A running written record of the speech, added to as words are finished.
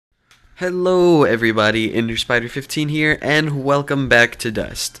Hello everybody, EnderSpider15 here, and welcome back to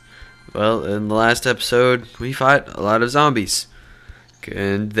Dust. Well, in the last episode, we fought a lot of zombies.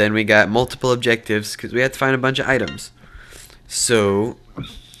 And then we got multiple objectives, because we had to find a bunch of items. So,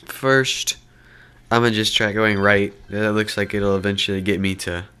 first, I'm going to just try going right. That looks like it'll eventually get me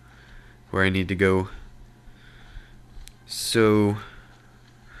to where I need to go. So,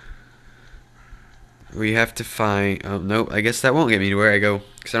 we have to find... Oh, nope, I guess that won't get me to where I go,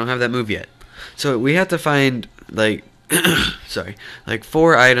 because I don't have that move yet. So, we have to find, like... sorry. Like,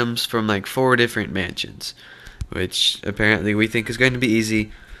 4 items from, like, 4 different mansions. Which, apparently, we think is going to be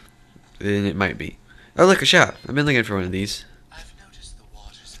easy. And it might be. Oh, look, a shop. I've been looking for one of these. I've noticed the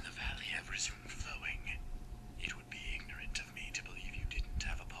waters in the valley have resumed flowing. It would be ignorant of me to believe you didn't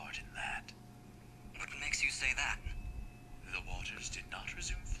have a part in that. What makes you say that? The waters did not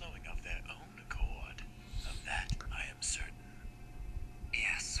resume flowing of their own accord. Of that, I am certain.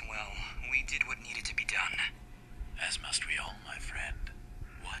 Yes, well, we did what needed to be done. As must we all, my friend.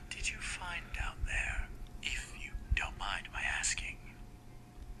 What did you find down there, if you don't mind my asking?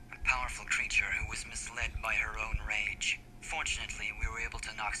 A powerful creature who was misled by her own rage. Fortunately, we were able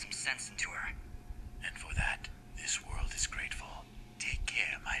to knock some sense into her. And for that, this world is grateful. Take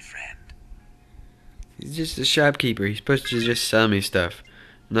care, my friend. He's just a shopkeeper. He's supposed to just sell me stuff.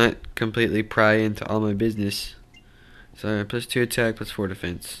 Not completely pry into all my business. So, plus 2 attack, plus 4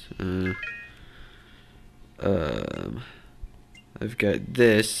 defense. I've got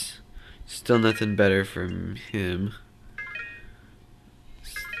this. Still nothing better from him.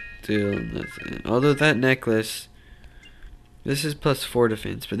 Still nothing. Although that necklace, this is plus 4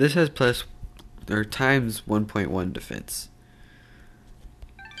 defense, but this has plus or times 1.1 defense.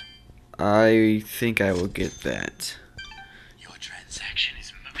 I think I will get that. Your transaction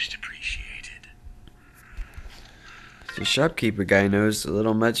is most appreciated. The shopkeeper guy knows a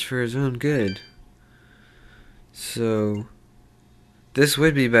little much for his own good. So, this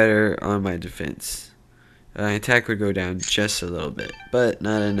would be better on my defense. My attack would go down just a little bit, but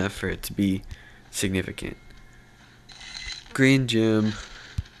not enough for it to be significant. Green gem.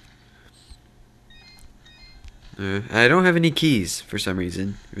 I don't have any keys for some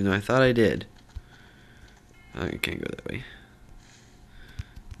reason, even though I thought I did. I can't go that way.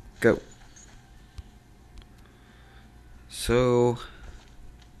 Go. So,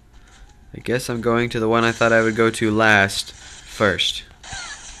 I guess I'm going to the one I thought I would go to last first.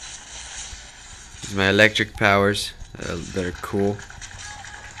 These are my electric powers that are cool.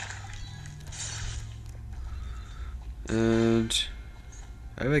 And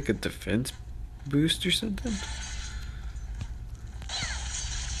I have like a defense boost or something?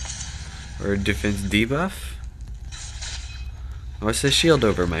 Or a defense debuff? What's the shield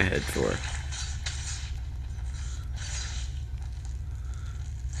over my head for?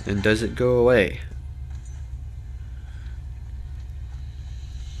 And does it go away?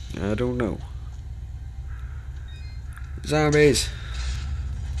 I don't know. Zombies!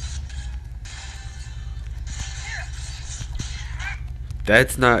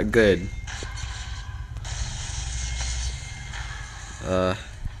 That's not good.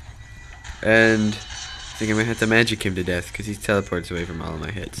 And I think I might have to magic him to death because he teleports away from all of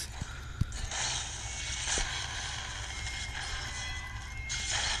my hits.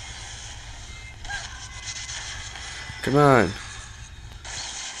 Come on.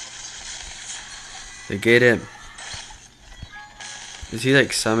 They get him. Does he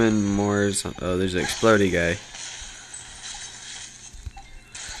like summon more? Oh, there's an explodey guy.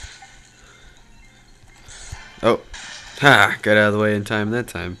 Oh. Ha! Got out of the way in time that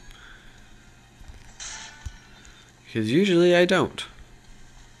time. Because usually I don't.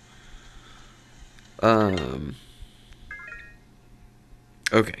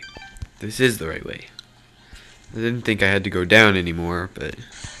 Okay. This is the right way. I didn't think I had to go down anymore, but...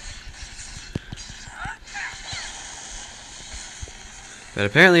 But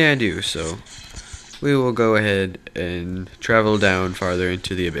apparently I do, so... We will go ahead and travel down farther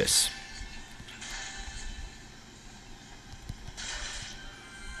into the abyss.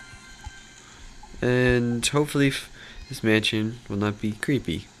 And hopefully this mansion will not be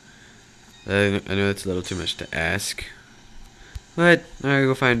creepy. I know that's a little too much to ask. But I'm gonna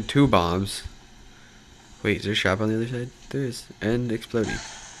go find 2 bombs. Wait, is there a shop on the other side? There is. And exploding.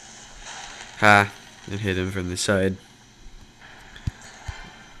 Ha! And hit him from the side.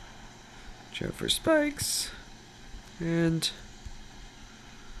 Watch out for spikes. And...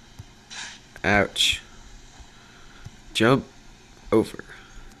 ouch. Jump over.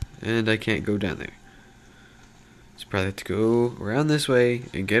 And I can't go down there. So probably have to go around this way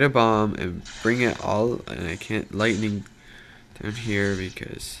and get a bomb and bring it all. And I can't lightning down here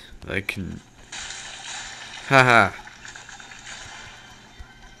because I can. Haha.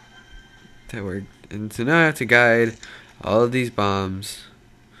 That worked. And so now I have to guide all of these bombs.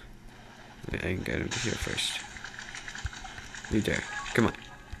 I can get them here first. You dare. Come on.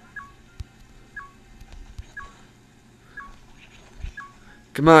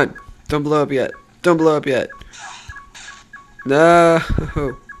 Come on. Don't blow up yet. Don't blow up yet. No.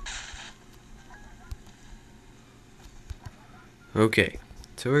 Okay.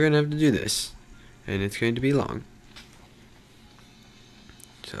 So we're going to have to do this. And it's going to be long.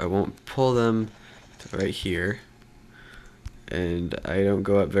 So I won't pull them to right here. And I don't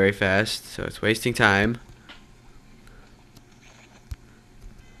go up very fast, so it's wasting time.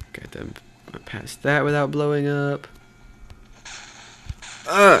 Get them past that without blowing up.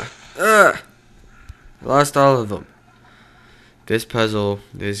 I lost all of them. This puzzle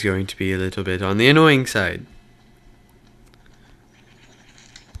is going to be a little bit on the annoying side.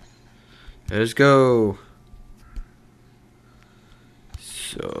 Let's go.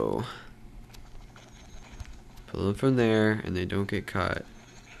 So, pull them from there, and they don't get caught.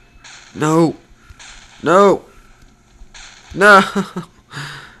 No! No! No!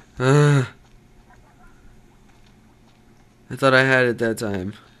 I thought I had it that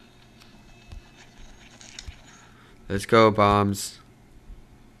time. Let's go, bombs.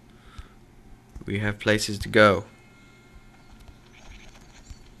 We have places to go.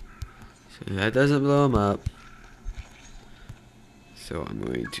 So that doesn't blow them up. So I'm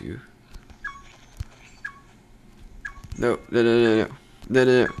going to... No.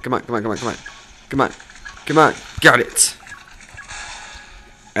 Come on. Come on. Got it.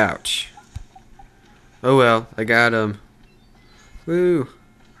 Ouch. Oh well, I got him. Woo.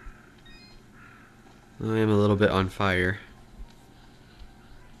 I am a little bit on fire.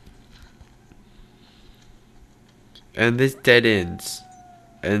 And this dead ends.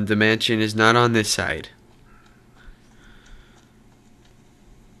 And the mansion is not on this side.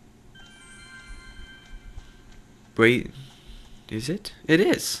 Wait, is it? It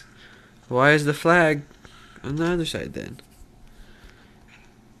is. Why is the flag on the other side then?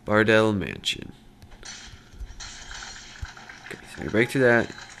 Bardell Mansion. Okay, so we break to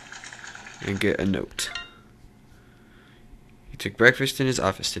that and get a note. He took breakfast in his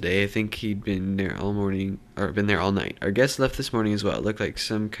office today. I think he'd been there all morning, or been there all night. Our guest left this morning as well. It looked like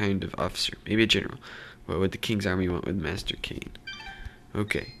some kind of officer, maybe a general. What would the King's Army want with Master Kane?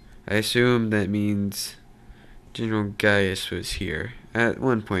 Okay, I assume that means General Gaius was here at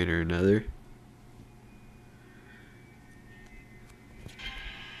one point or another.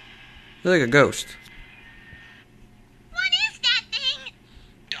 You're like a ghost. What is that thing?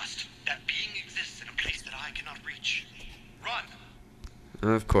 Dust. That being exists in a place that I cannot reach.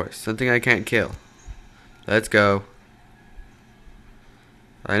 Run! Of course, something I can't kill. Let's go.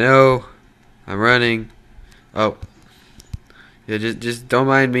 I know. I'm running. Oh. Yeah, just don't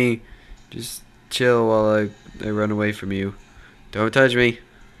mind me. Just chill while I run away from you. Don't touch me.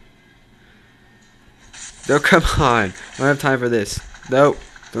 No, come on. I don't have time for this. No,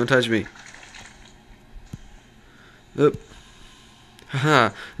 don't touch me. Oop.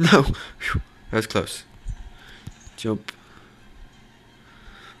 Haha. No. Whew. That was close. Jump.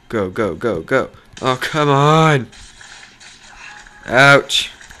 Go. Oh, come on.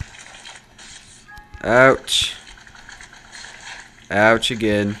 Ouch. Ouch. Ouch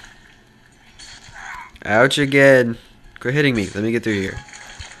again. Ouch again. Quit hitting me. Let me get through here.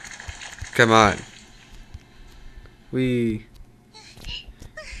 Come on. Wee.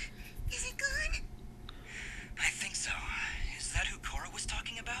 Is it gone? I think so. Is that who Cora was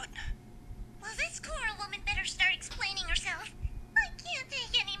talking about? Well, this Cora woman better start explaining herself. I can't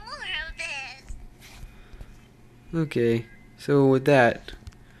take any more of this. Okay. So with that,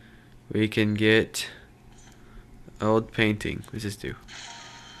 we can get old painting. What does this do?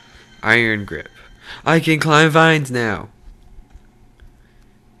 Iron grip. I can climb vines now.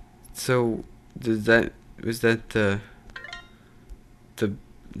 So was that the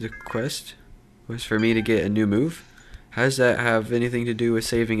quest was for me to get a new move? How does that have anything to do with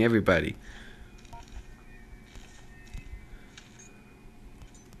saving everybody?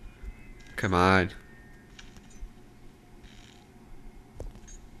 Come on.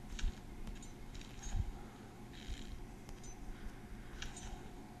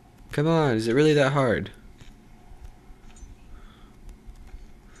 Come on, is it really that hard?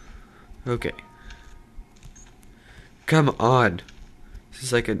 Okay. Come on. This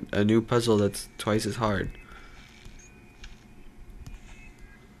is like a new puzzle that's twice as hard.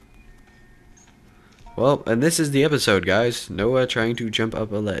 Well, and this is the episode, guys. Noah trying to jump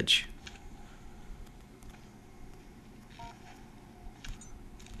up a ledge.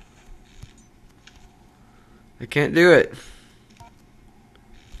 I can't do it.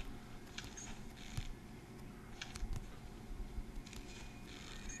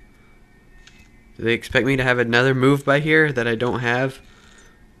 Do they expect me to have another move by here that I don't have?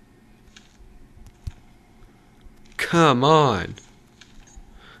 Come on.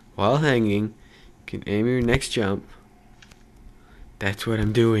 While hanging, you can aim your next jump. That's what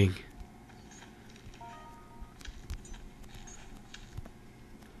I'm doing.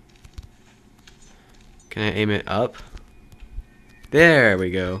 Can I aim it up? There we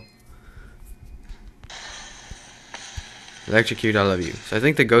go. Electrocute all of you. So I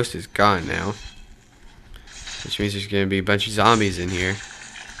think the ghost is gone now. Which means there's going to be a bunch of zombies in here.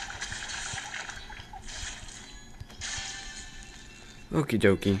 Okie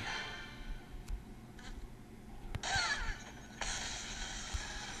dokie.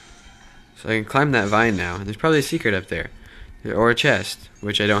 So I can climb that vine now. And there's probably a secret up there. Or a chest,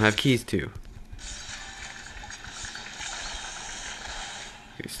 which I don't have keys to.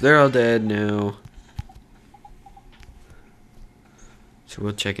 Okay, so they're all dead now. So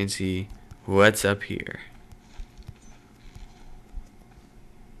we'll check and see what's up here.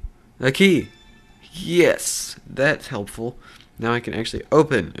 A key! Yes! That's helpful. Now I can actually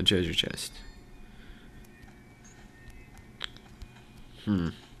open a treasure chest.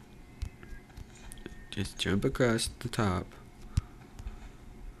 Just jump across the top.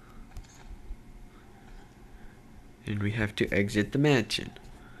 And we have to exit the mansion.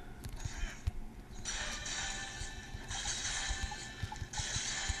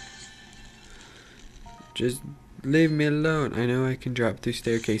 Just leave me alone. I know I can drop through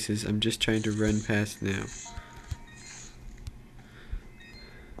staircases. I'm just trying to run past now.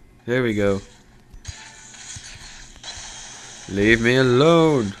 There we go. Leave me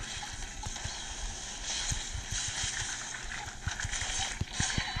alone.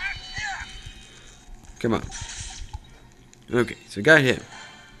 Come on. Okay, so got him.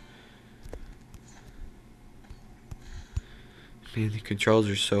 Man, the controls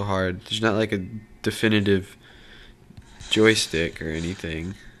are so hard. There's not like a definitive joystick or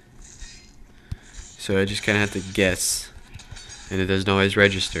anything. So I just kind of have to guess. And it doesn't always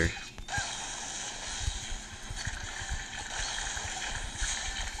register.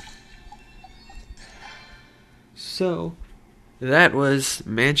 So, that was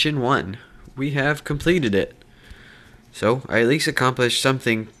Mansion 1. We have completed it. So, I at least accomplished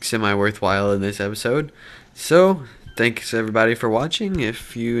something semi-worthwhile in this episode. So, thanks everybody for watching.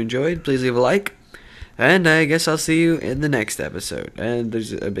 If you enjoyed, please leave a like. And I guess I'll see you in the next episode. And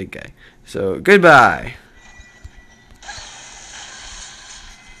there's a big guy. So, goodbye.